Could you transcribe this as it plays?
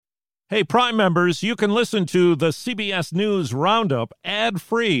Hey, Prime members, you can listen to the CBS News Roundup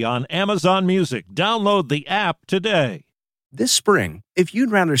ad-free on Amazon Music. Download the app today. This spring, if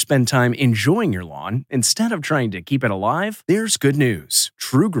you'd rather spend time enjoying your lawn instead of trying to keep it alive, there's good news.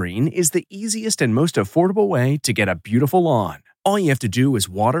 TruGreen is the easiest and most affordable way to get a beautiful lawn. All you have to do is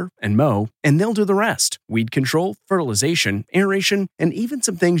water and mow, and they'll do the rest. Weed control, fertilization, aeration, and even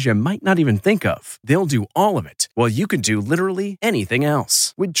some things you might not even think of. They'll do all of it, while you can do literally anything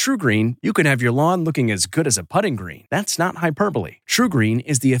else. With TruGreen, you can have your lawn looking as good as a putting green. That's not hyperbole. TruGreen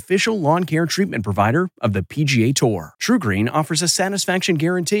is the official lawn care treatment provider of the PGA Tour. TruGreen offers a satisfaction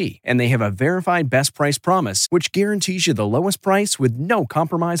guarantee, and they have a verified best price promise, which guarantees you the lowest price with no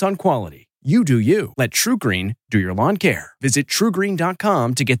compromise on quality. You do you. Let TruGreen do your lawn care. Visit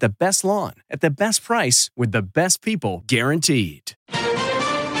TruGreen.com to get the best lawn at the best price with the best people guaranteed.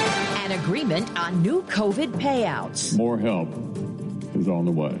 An agreement on new COVID payouts. More help is on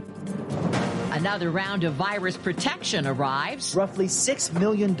the way. Another round of virus protection arrives. Roughly 6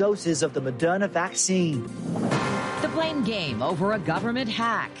 million doses of the Moderna vaccine. The blame game over a government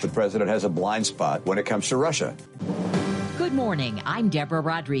hack. The president has a blind spot when it comes to Russia. Good morning. I'm Deborah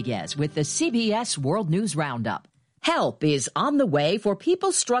Rodriguez with the CBS World News Roundup. Help is on the way for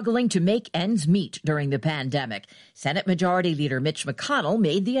people struggling to make ends meet during the pandemic. Senate Majority Leader Mitch McConnell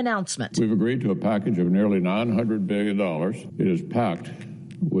made the announcement. We've agreed to a package of nearly $900 billion. It is packed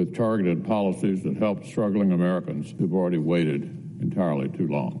with targeted policies that help struggling Americans who've already waited entirely too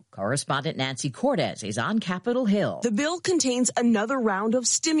long. Correspondent Nancy Cortez is on Capitol Hill. The bill contains another round of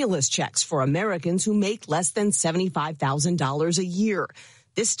stimulus checks for Americans who make less than $75,000 a year.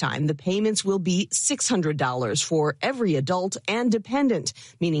 This time, the payments will be $600 for every adult and dependent,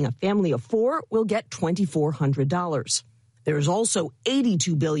 meaning a family of four will get $2,400. There's also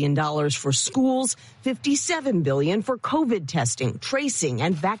 $82 billion for schools, $57 billion for COVID testing, tracing,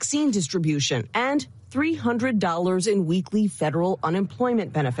 and vaccine distribution, and $300 in weekly federal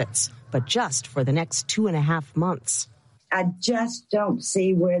unemployment benefits, but just for the next 2.5 months. I just don't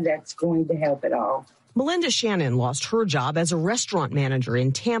see where that's going to help at all. Melinda Shannon lost her job as a restaurant manager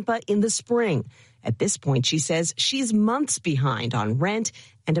in Tampa in the spring. At this point, she says she's months behind on rent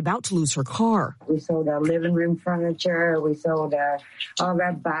and about to lose her car. We sold our living room furniture. We sold all of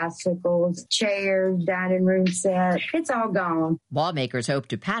our bicycles, chairs, dining room set. It's all gone. Lawmakers hope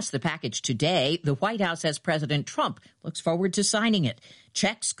to pass the package today. The White House says President Trump looks forward to signing it.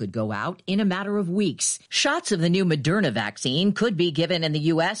 Checks could go out in a matter of weeks. Shots of the new Moderna vaccine could be given in the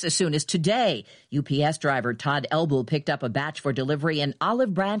U.S. as soon as today. UPS driver Todd Elbel picked up a batch for delivery in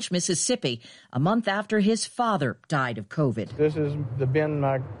Olive Branch, Mississippi, a month after his father died of COVID. This has been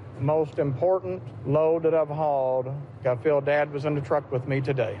my most important load that I've hauled. I feel Dad was in the truck with me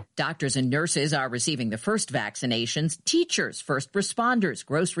today. Doctors and nurses are receiving the first vaccinations. Teachers, first responders,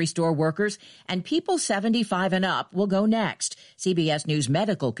 grocery store workers, and people 75 and up will go next. CBS News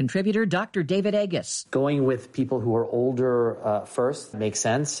medical contributor Dr. David Agus. Going with people who are older first makes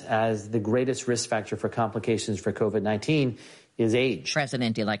sense, as the greatest risk factor for complications for COVID-19 is age.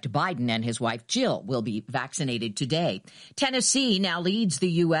 President-elect Biden and his wife Jill will be vaccinated today. Tennessee now leads the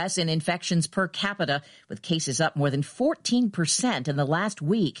U.S. in infections per capita, with cases up more than 14% in the last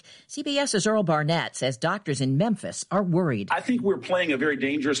week. CBS's Earl Barnett says doctors in Memphis are worried. I think we're playing a very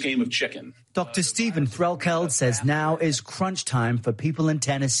dangerous game of chicken. Dr. Stephen Threlkeld says now is crunch time for people in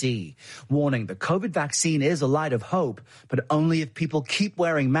Tennessee, warning the COVID vaccine is a light of hope, but only if people keep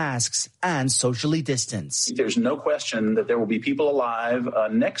wearing masks and socially distance. There's no question that there will be people alive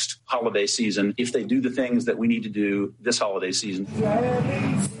next holiday season if they do the things that we need to do this holiday season.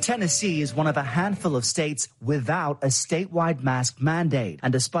 Tennessee is one of a handful of states without a statewide mask mandate.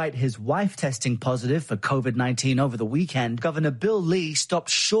 And despite his wife testing positive for COVID-19 over the weekend, Governor Bill Lee stopped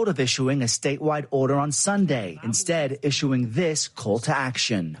short of issuing a statewide order on Sunday, instead issuing this call to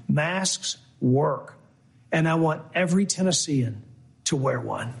action. Masks work, and I want every Tennessean to wear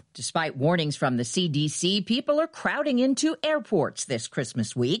one. Despite warnings from the CDC, people are crowding into airports this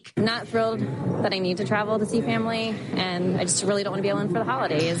Christmas week. I'm not thrilled that I need to travel to see family, and I just really don't want to be alone for the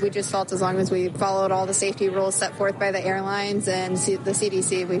holidays. We just felt as long as we followed all the safety rules set forth by the airlines and the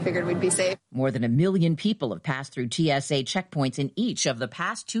CDC, we figured we'd be safe. More than 1 million people have passed through TSA checkpoints in each of the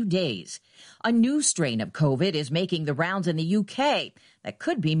past 2 days. A new strain of COVID is making the rounds in the UK that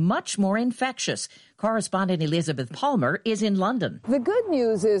could be much more infectious. Correspondent Elizabeth Palmer is in London. The good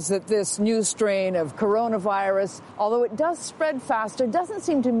news is that this new strain of coronavirus, although it does spread faster, doesn't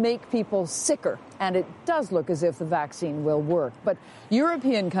seem to make people sicker. And it does look as if the vaccine will work. But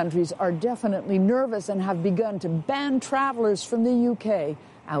European countries are definitely nervous and have begun to ban travelers from the UK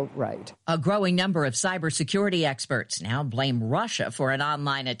outright. A growing number of cybersecurity experts now blame Russia for an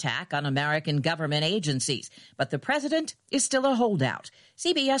online attack on American government agencies. But the president is still a holdout.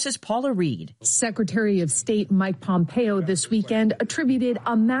 CBS's Paula Reed. Secretary of State Mike Pompeo this weekend attributed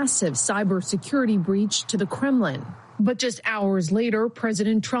a massive cybersecurity breach to the Kremlin. But just hours later,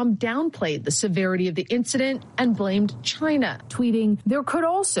 President Trump downplayed the severity of the incident and blamed China, tweeting, "There could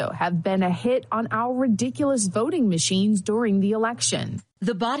also have been a hit on our ridiculous voting machines during the election."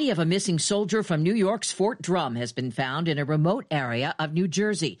 The body of a missing soldier from New York's Fort Drum has been found in a remote area of New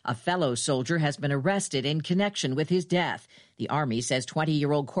Jersey. A fellow soldier has been arrested in connection with his death. The Army says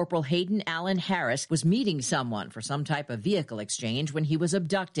 20-year-old Corporal Hayden Allen Harris was meeting someone for some type of vehicle exchange when he was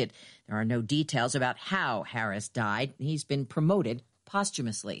abducted. There are no details about how Harris died. He's been promoted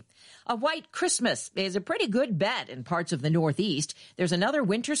posthumously. A white Christmas is a pretty good bet in parts of the Northeast. There's another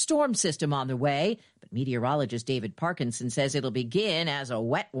winter storm system on the way, but meteorologist David Parkinson says it'll begin as a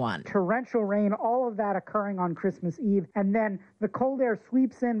wet one. Torrential rain, all of that occurring on Christmas Eve, and then the cold air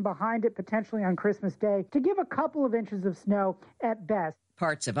sweeps in behind it potentially on Christmas Day to give a couple of inches of snow at best.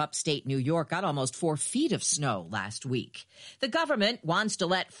 Parts of upstate New York got almost 4 feet of snow last week. The government wants to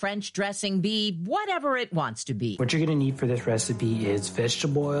let French dressing be whatever it wants to be. What you're going to need for this recipe is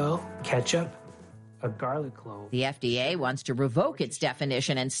vegetable oil, ketchup, a garlic clove. The FDA wants to revoke its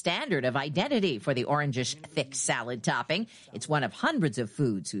definition and standard of identity for the orangish thick salad topping. It's one of hundreds of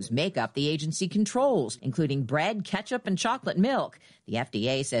foods whose makeup the agency controls, including bread, ketchup, and chocolate milk. The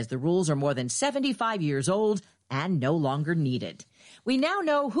FDA says the rules are more than 75 years old and no longer needed. We now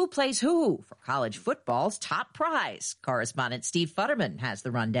know who plays who for college football's top prize. Correspondent Steve Futterman has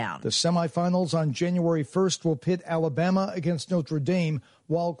the rundown. The semifinals on January 1st will pit Alabama against Notre Dame,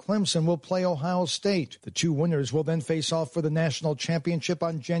 while Clemson will play Ohio State. The two winners will then face off for the national championship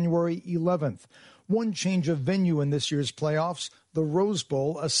on January 11th. One change of venue in this year's playoffs. The Rose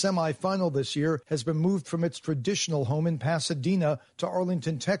Bowl, a semifinal this year, has been moved from its traditional home in Pasadena to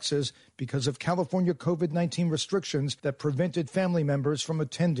Arlington, Texas, because of California COVID-19 restrictions that prevented family members from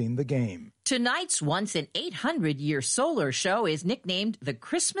attending the game. Tonight's once-in-800-year solar show is nicknamed the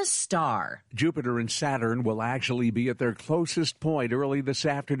Christmas Star. Jupiter and Saturn will actually be at their closest point early this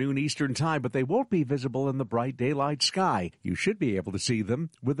afternoon Eastern Time, but they won't be visible in the bright daylight sky. You should be able to see them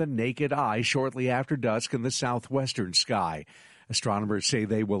with the naked eye shortly after dusk in the southwestern sky. Astronomers say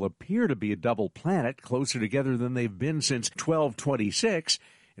they will appear to be a double planet, closer together than they've been since 1226.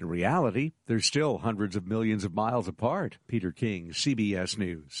 In reality, they're still hundreds of millions of miles apart. Peter King, CBS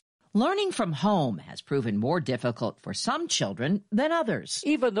News. Learning from home has proven more difficult for some children than others.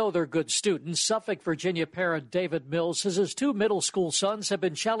 Even though they're good students, Suffolk, Virginia parent David Mills says his 2 middle school sons have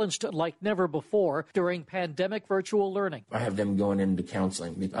been challenged like never before during pandemic virtual learning. I have them going into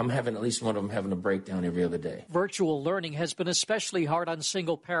counseling. I'm having at least one of them having a breakdown every other day. Virtual learning has been especially hard on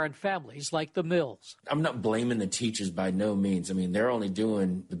single-parent families like the Mills. I'm not blaming the teachers by no means. I mean, they're only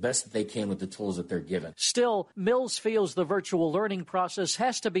doing the best that they can with the tools that they're given. Still, Mills feels the virtual learning process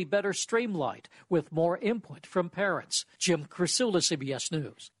has to be better streamlined with more input from parents. Jim Crisula, CBS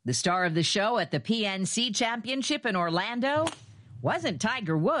News. The star of the show at the PNC Championship in Orlando wasn't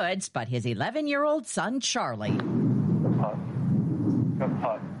Tiger Woods, but his 11-year-old son, Charlie.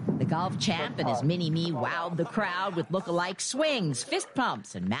 The golf champ and his mini-me wowed the crowd with look-alike swings, fist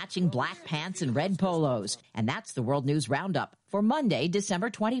pumps, and matching black pants and red polos. And that's the World News Roundup for Monday, December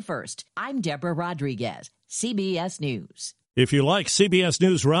 21st. I'm Deborah Rodriguez, CBS News. If you like CBS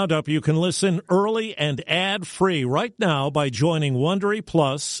News Roundup, you can listen early and ad-free right now by joining Wondery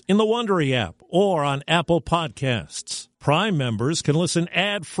Plus in the Wondery app or on Apple Podcasts. Prime members can listen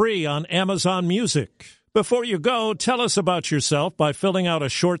ad-free on Amazon Music. Before you go, tell us about yourself by filling out a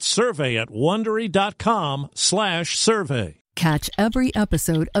short survey at Wondery.com/survey. Catch every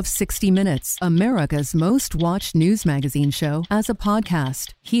episode of 60 Minutes, America's most watched news magazine show, as a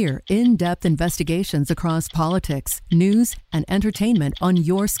podcast. Hear in-depth investigations across politics, news, and entertainment on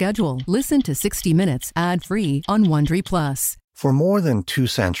your schedule. Listen to 60 Minutes ad-free on Wondery Plus. For more than 2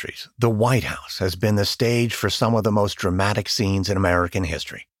 centuries, the White House has been the stage for some of the most dramatic scenes in American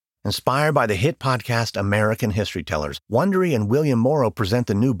history. Inspired by the hit podcast American History Tellers, Wondery and William Morrow present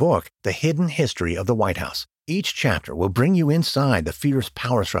the new book, The Hidden History of the White House. Each chapter will bring you inside the fierce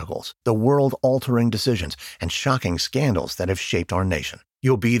power struggles, the world-altering decisions, and shocking scandals that have shaped our nation.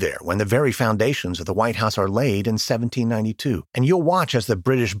 You'll be there when the very foundations of the White House are laid in 1792, and you'll watch as the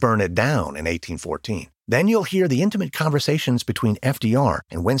British burn it down in 1814. Then you'll hear the intimate conversations between FDR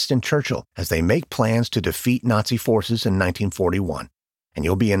and Winston Churchill as they make plans to defeat Nazi forces in 1941. And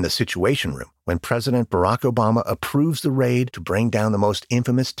you'll be in the Situation Room when President Barack Obama approves the raid to bring down the most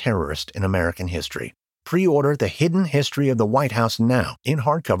infamous terrorist in American history. Pre-order The Hidden History of the White House now in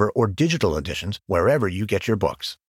hardcover or digital editions wherever you get your books.